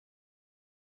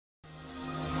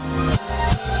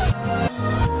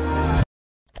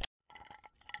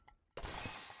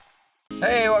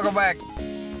Hey, welcome back,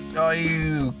 all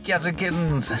you cats and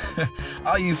kittens,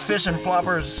 all you fish and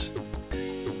floppers.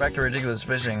 Back to ridiculous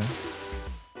fishing.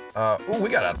 Ooh, we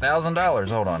got $1,000.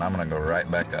 Hold on, I'm gonna go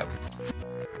right back up.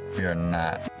 We are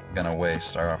not gonna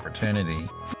waste our opportunity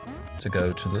to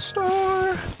go to the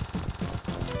store,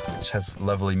 which has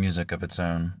lovely music of its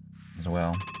own as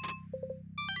well.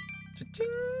 Cha-ching.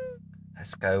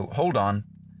 Let's go. Hold on.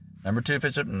 Number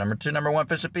one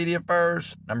Fishopedia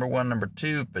first. Number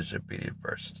two Fishopedia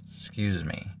first. Excuse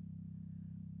me.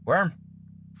 Worm.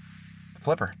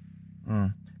 Flipper.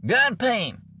 Gun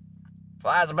pain.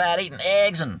 Flies about eating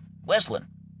eggs and whistling.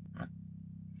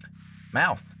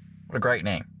 Mouth. What a great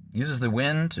name. Uses the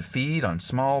wind to feed on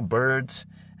small birds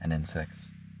and insects.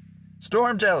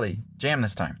 Storm jelly. Jam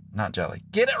this time, not jelly.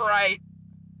 Get it right.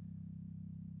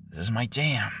 This is my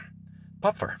jam.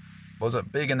 Puffer. Blows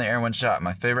up big in the air one shot.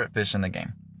 My favorite fish in the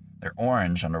game. They're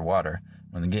orange underwater.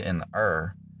 When they get in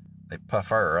the they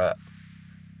puffer up.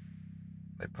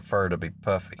 They prefer to be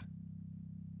puffy.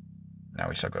 Now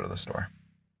we shall go to the store.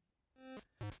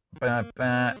 Get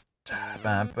that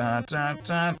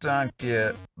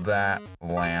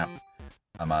lamp.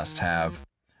 A must have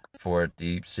for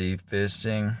deep sea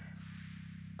fishing.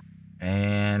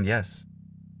 And yes,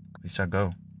 we shall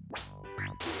go.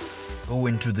 Go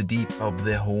into the deep of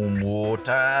the home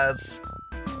waters.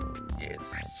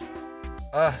 Yes.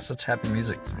 Such happy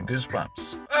music.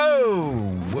 Goosebumps.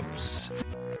 Oh, whoops.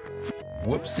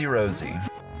 Whoopsie Rosie.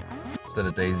 Instead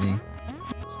of Daisy,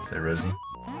 should say Rosie.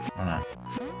 Why not?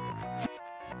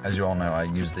 As you all know, I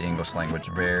use the English language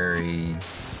very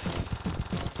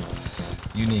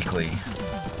uniquely.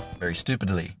 Very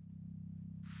stupidly.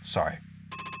 Sorry.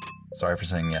 Sorry for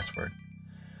saying the S word.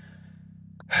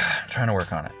 I'm trying to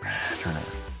work on it.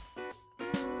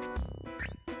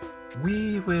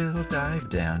 We will dive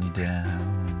down into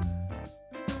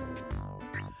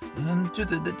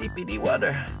the deepy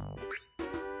water.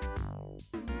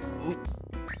 Ooh.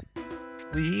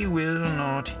 We will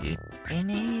not hit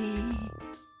any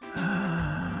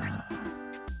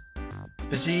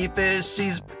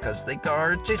fishies because they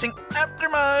are chasing after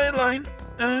my line,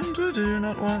 and I do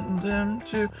not want them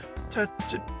to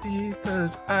touch it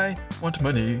because I want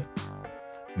money.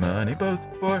 Money both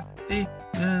for the...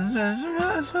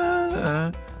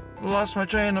 Lost my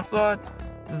train of thought.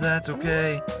 That's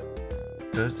okay,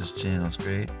 because this channel's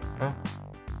great.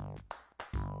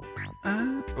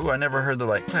 Ooh, I never heard the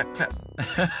like clap clap.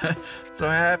 So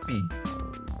happy.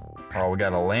 Oh, we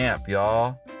got a lamp,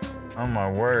 y'all. Oh my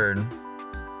word.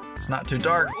 It's not too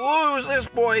dark. Ooh, who's this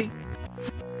boy?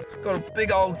 Let's go to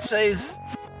big old safe.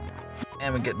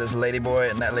 And we get this lady boy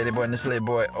and that lady boy and this lady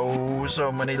boy. Oh,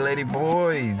 so many lady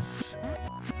boys.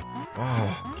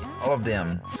 Oh, get all of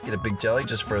them. Let's get a big jelly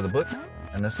just for the book.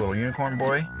 And this little unicorn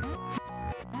boy.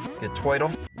 Get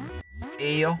Twiddle.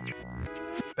 Eel.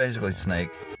 Basically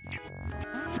snake.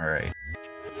 Alright.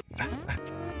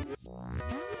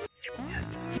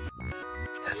 Yes.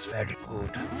 Yes, very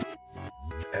good.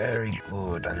 Very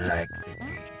good. I like the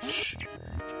fish.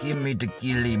 Give me the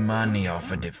gilly money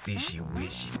off of the fishy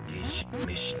wishy dishy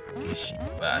mishy kishy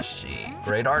bashi.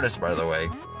 Great artist, by the way.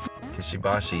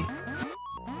 Kishibashi.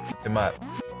 Look him up.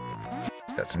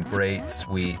 He's got some great,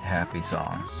 sweet, happy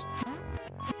songs.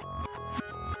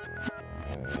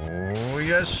 Oh,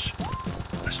 yes.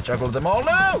 Let's juggle them all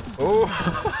now. Oh.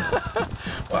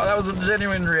 Wow, that was a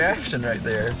genuine reaction right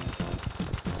there.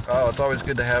 Oh, it's always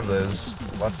good to have those.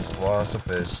 Lots of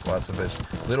fish.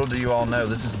 Little do you all know,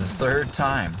 this is the third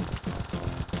time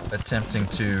attempting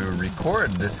to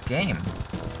record this game.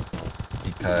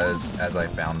 Because, as I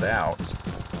found out...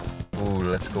 Ooh,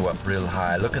 let's go up real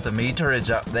high. Look at the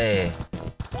meterage up there.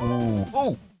 Ooh.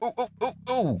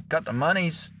 Got the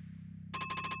monies.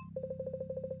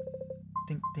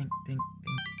 Ding, ding, ding,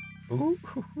 ding. Ooh,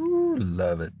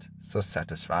 love it. So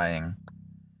satisfying.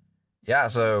 Yeah,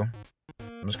 so...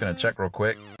 I'm just gonna check real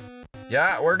quick.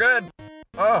 Yeah, we're good.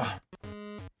 Oh.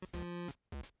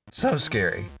 So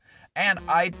scary. And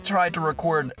I tried to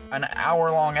record an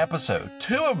hour-long episode.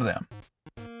 2 of them.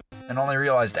 And only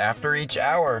realized after each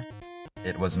hour,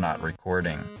 it was not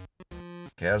recording.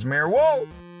 Casimir, whoa!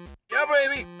 Yeah,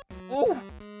 baby! Ooh!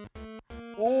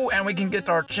 Ooh, and we can get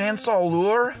our chainsaw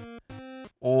lure.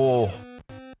 Oh.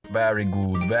 Very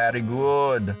good, very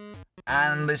good.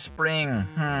 And the spring.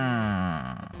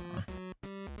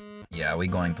 Yeah,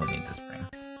 we're going to need the spring.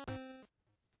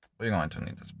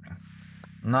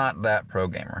 Not that pro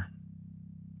gamer.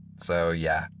 So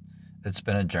yeah, it's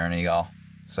been a journey, y'all.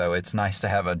 So it's nice to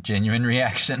have a genuine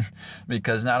reaction,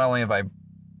 because not only have I,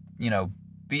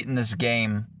 beaten this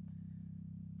game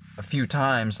a few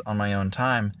times on my own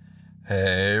time.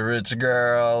 Hey, rich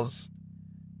girls.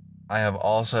 I have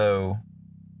also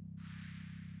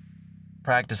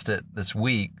practiced it this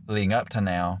week leading up to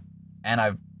now, and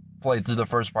I've played through the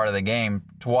first part of the game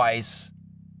twice,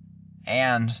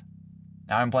 and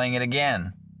now I'm playing it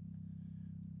again.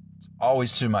 It's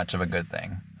always too much of a good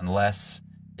thing, unless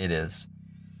it is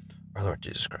our Lord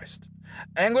Jesus Christ.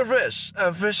 Anglerfish,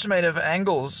 a fish made of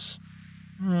angles.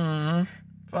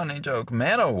 Funny joke.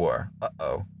 Man-o-war.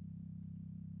 Uh-oh.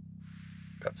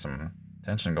 Got some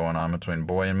tension going on between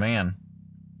boy and man.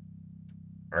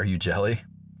 Are you jelly?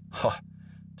 Oh,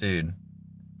 dude.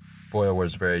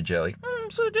 Boi-age's very jelly. I'm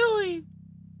so jelly.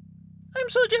 I'm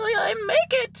so jelly I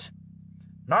make it.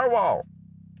 Narwhal.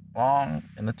 Long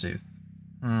in the tooth.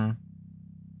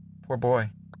 Poor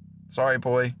boy. Sorry,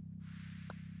 boy.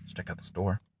 Let's check out the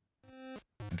store.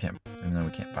 Even though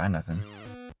we can't buy nothing.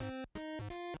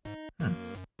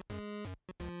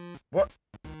 What?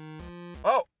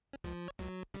 Oh!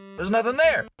 There's nothing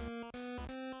there!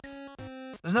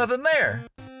 There's nothing there!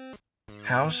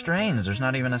 How strange, there's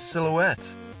not even a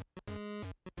silhouette.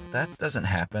 That doesn't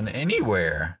happen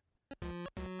anywhere.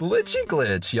 Glitchy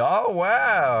glitch, y'all,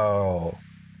 wow!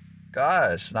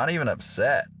 Gosh, not even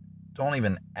upset. Don't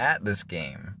even at this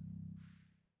game.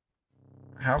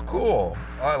 How cool.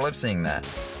 Oh, I love seeing that.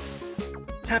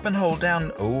 Tap and hold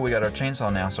down. Oh, we got our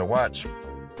chainsaw now, so watch.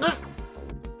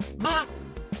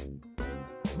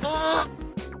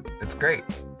 It's great.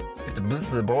 Get to buzz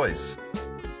the boys.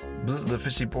 Buzz the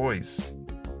fishy boys.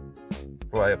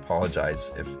 Well, I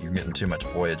apologize if you're getting too much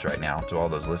Boi-age right now to all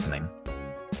those listening.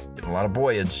 Getting a lot of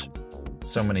Boi-age.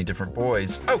 So many different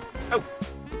boys. Oh! Oh!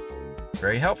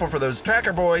 Very helpful for those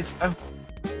tracker boys. Oh!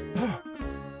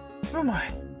 Oh my!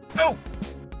 Oh!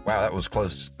 Wow, that was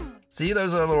close. See,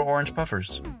 those are little orange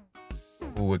puffers.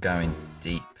 Ooh, we're going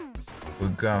deep. We're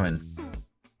going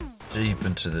deep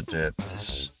into the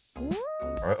depths.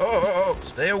 Oh,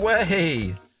 stay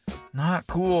away! Not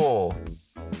cool.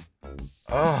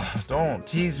 Oh, don't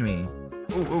tease me.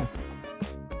 Ooh.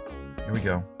 Here we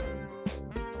go.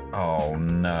 Oh,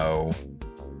 no.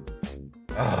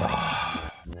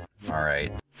 Oh.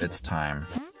 Alright, it's time.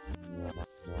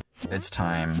 It's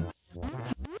time.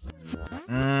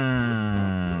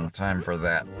 Time for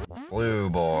that blue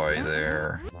boy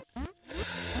there.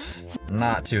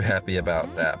 Not too happy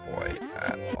about that boy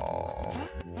at all.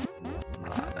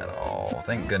 Not at all.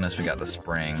 Thank goodness we got the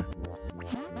spring.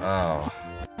 Oh.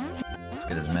 Let's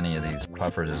get as many of these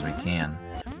puffers as we can.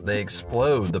 They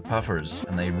explode, the puffers,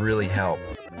 and they really help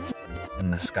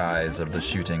in the skies of the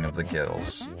shooting of the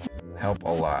gills. Help a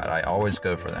lot. I always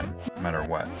go for them, no matter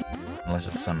what. Unless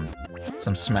it's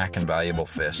some smacking valuable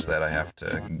fish that I have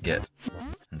to get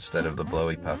instead of the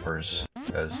blowy puffers,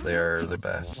 because they are the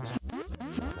best.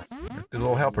 They're good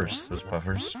little helpers, those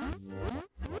puffers.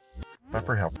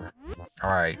 Puffer helper.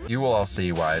 Alright, you will all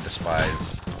see why I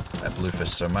despise that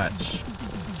bluefish so much.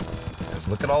 Because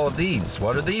look at all of these.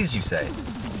 What are these, you say?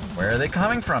 Where are they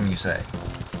coming from, you say?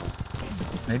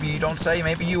 Maybe you don't say,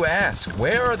 maybe you ask.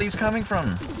 Where are these coming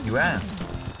from, you ask?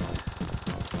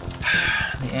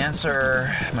 The answer,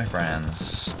 my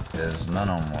friends, is none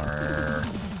more.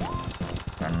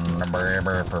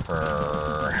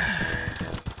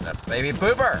 That baby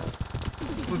pooper!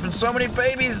 There's been so many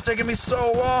babies, it's taken me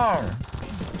so long!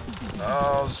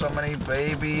 Oh, so many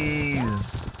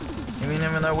babies!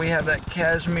 Even though we have that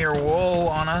cashmere wool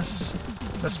on us,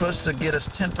 that's supposed to get us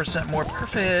 10% more per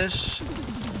fish,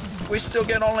 we still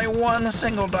get only $1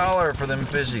 single for them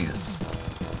fishies.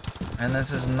 And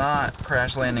this is not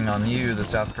crash landing on you, the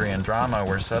South Korean drama,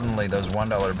 where suddenly those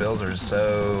 $1 bills are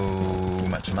so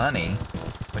much money,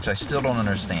 which I still don't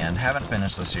understand. Haven't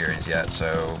finished the series yet,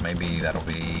 so maybe that'll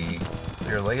be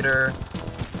clear later.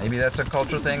 Maybe that's a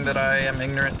culture thing that I am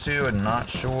ignorant to and not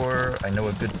sure. I know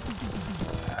a good...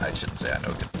 I shouldn't say I know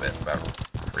a good bit about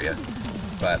Korea,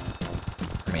 but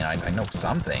I mean, I know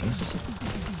some things.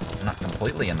 I'm not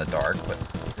completely in the dark, but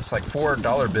it's like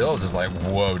 $4 bills is like,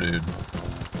 whoa, dude.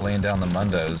 Laying down the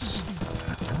mundos.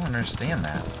 I don't understand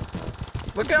that.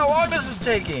 Look how long this is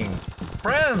taking!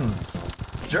 Friends!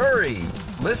 Jury!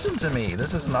 Listen to me,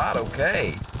 this is not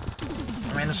okay.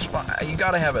 I mean, it's fine. You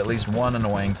gotta have at least one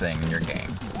annoying thing in your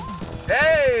game.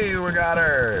 Hey, we got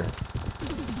her!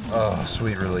 Oh,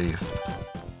 sweet relief.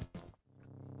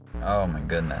 Oh my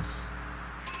goodness.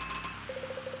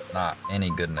 Not any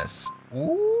goodness.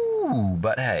 Ooh,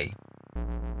 but hey.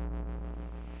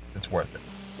 It's worth it.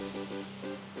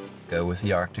 Go with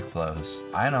the Arctic flows.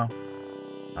 I know.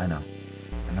 I know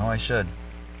I should.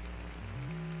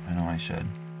 I know I should.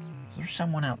 Is there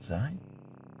someone outside?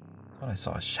 I thought I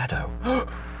saw a shadow.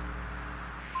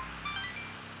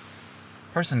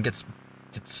 Person gets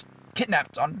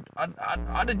kidnapped on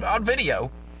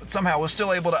video. but somehow was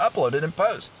still able to upload it in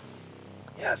post.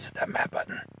 Yes, hit that map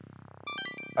button.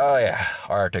 Oh yeah,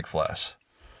 Arctic flush.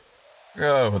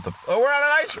 Oh, we're on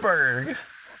an iceberg.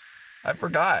 I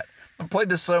forgot. I played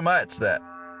this so much that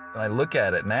when I look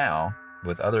at it now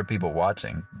with other people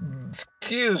watching,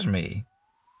 excuse me,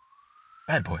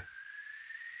 bad boy.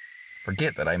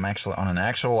 Forget that I'm actually on an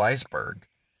actual iceberg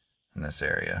in this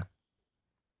area.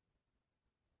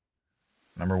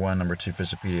 Number 1, number 2,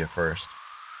 Fishipedia first.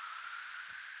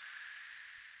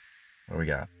 What do we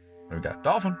got? What do we got?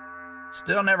 Dolphin.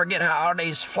 Still never get how all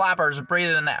these flappers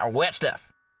breathing in that wet stuff.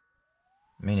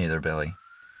 Me neither, Billy.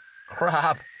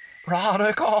 Crap.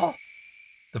 Radical.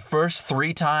 The first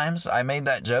 3 times I made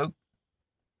that joke,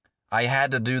 I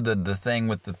had to do the thing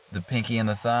with the pinky and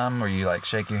the thumb where you like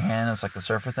shake your hand. It's like the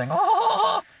surfer thing.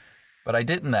 Oh! But I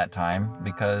didn't that time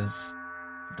because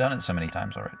I've done it so many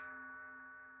times already.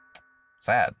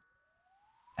 Sad.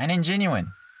 And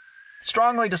ingenuine.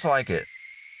 Strongly dislike it.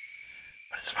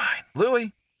 But it's fine.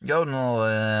 Louie,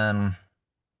 yodeling,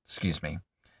 excuse me,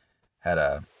 had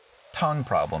a tongue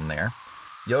problem there.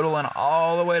 Yodeling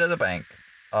all the way to the bank.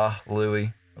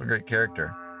 Louie, what a great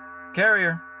character.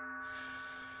 Carrier.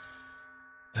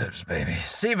 Pips, baby.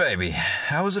 Sea baby.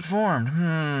 How was it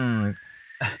formed?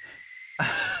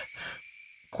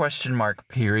 Question mark,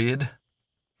 period.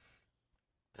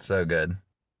 So good.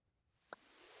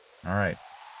 All right.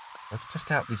 Let's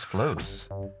test out these flows.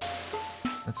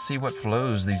 Let's see what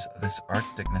flows this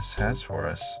Arcticness has for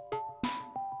us.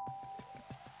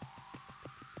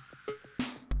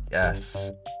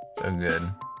 Yes. So good.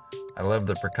 I love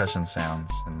the percussion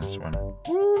sounds in this one.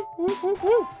 Woo, woo, woo,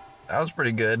 woo. That was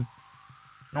pretty good.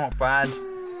 Not bad.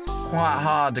 Quite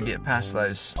hard to get past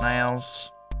those snails.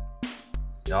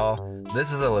 Y'all,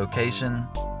 this is a location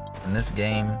in this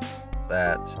game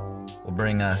that will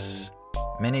bring us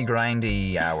many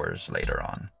grindy hours later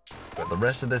on. But the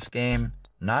rest of this game,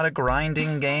 not a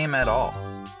grinding game at all.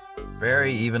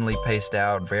 Very evenly paced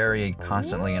out, very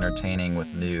constantly entertaining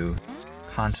with new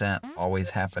content always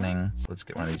happening. Let's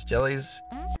get one of these jellies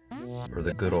for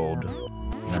the good old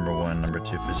number 1, number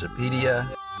 2 Fishipedia.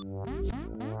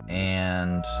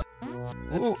 And,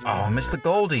 ooh, I missed the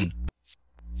Goldie.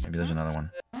 Maybe there's another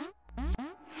one.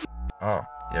 Oh,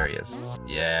 there he is.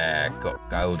 Yeah, got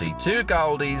Goldie. 2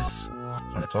 Goldies.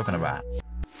 That's what I'm talking about.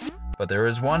 But there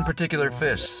is one particular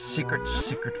fish, secret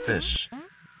fish,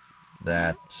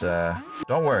 that,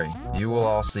 don't worry, you will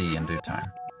all see in due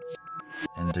time.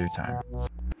 In due time.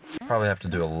 Probably have to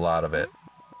do a lot of it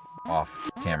off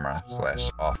camera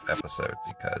 / off episode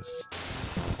because,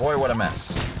 boy, what a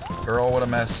mess. Girl, what a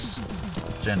mess.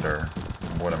 Gender,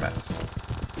 what a mess.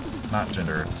 Not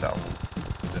gender itself.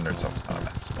 Gender itself is not a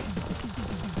mess, but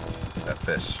that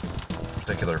fish,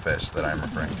 particular fish that I'm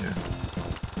referring to.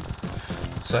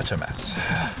 Such a mess.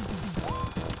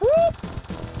 Whoop!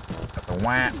 Got the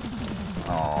whap.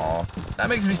 Aww. That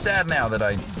makes me sad now that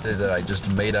I just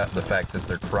made up the fact that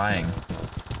they're crying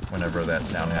whenever that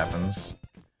sound happens.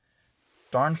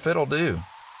 Darn fiddle do.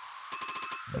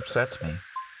 Upsets me.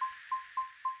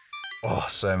 Oh,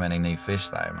 so many new fish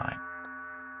though, mate.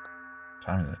 What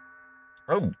time is it?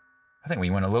 Oh, I think we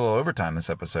went a little overtime this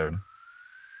episode.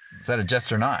 Is that a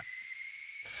jest or not?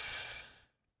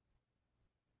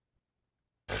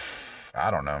 I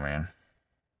don't know, man.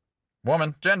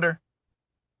 Woman, gender.